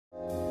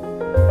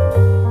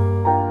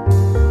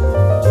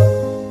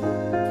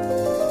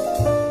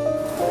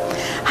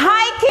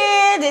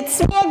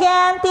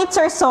everyone,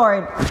 Teacher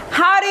Sword.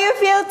 How do you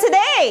feel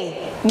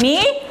today? Me?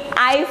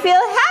 I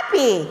feel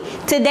happy.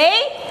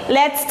 Today,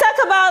 let's talk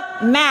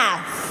about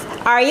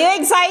math. Are you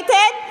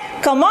excited?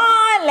 Come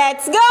on,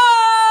 let's go!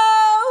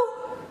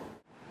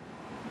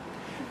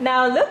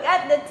 Now look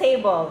at the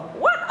table.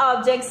 What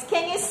objects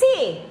can you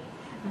see?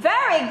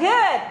 Very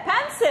good,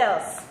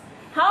 pencils.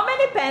 How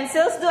many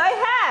pencils do I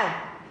have?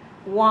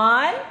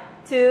 1,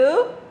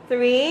 2,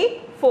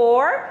 3,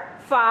 4,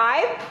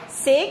 5,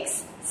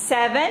 6,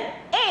 7,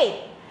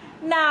 8.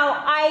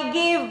 Now, I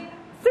give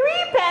 3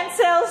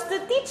 pencils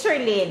to Teacher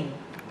Lynn.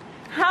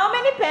 How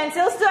many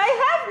pencils do I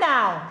have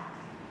now?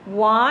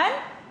 1,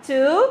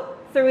 2,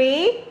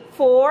 3,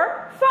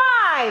 4,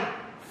 5.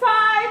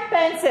 5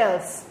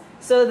 pencils.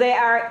 So there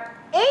are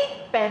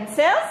 8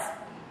 pencils.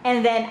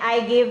 And then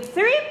I give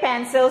 3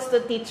 pencils to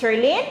Teacher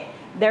Lynn.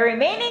 The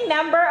remaining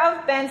number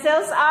of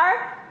pencils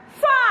are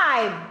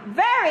 5.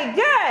 Very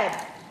good.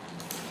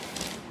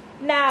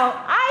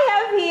 Now, I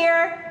have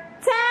here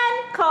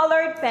 10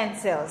 colored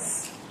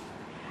pencils.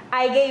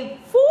 I gave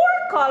 4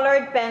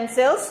 colored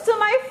pencils to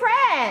my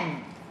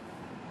friend.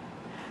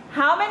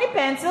 How many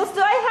pencils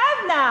do I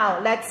have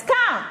now? Let's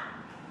count.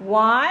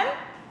 1,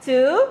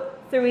 2,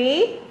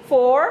 3,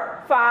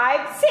 4,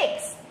 5,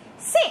 6.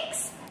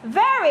 6.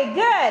 Very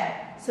good.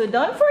 So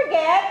don't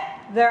forget,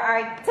 there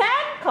are 10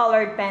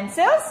 colored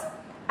pencils.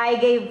 I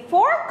gave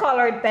 4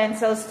 colored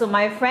pencils to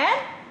my friend.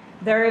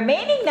 The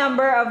remaining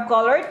number of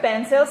colored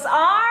pencils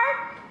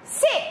are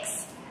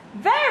 6.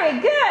 Very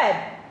good.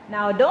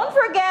 Now don't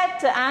forget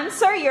to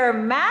answer your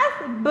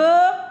math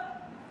book,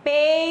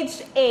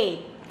 page 8.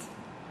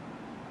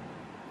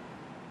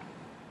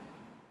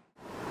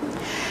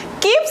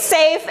 Keep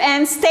safe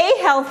and stay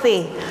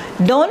healthy.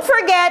 Don't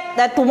forget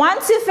that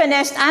once you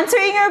finished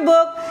answering your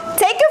book,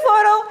 take a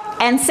photo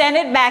and send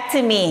it back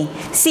to me.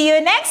 See you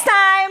next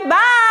time.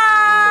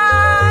 Bye!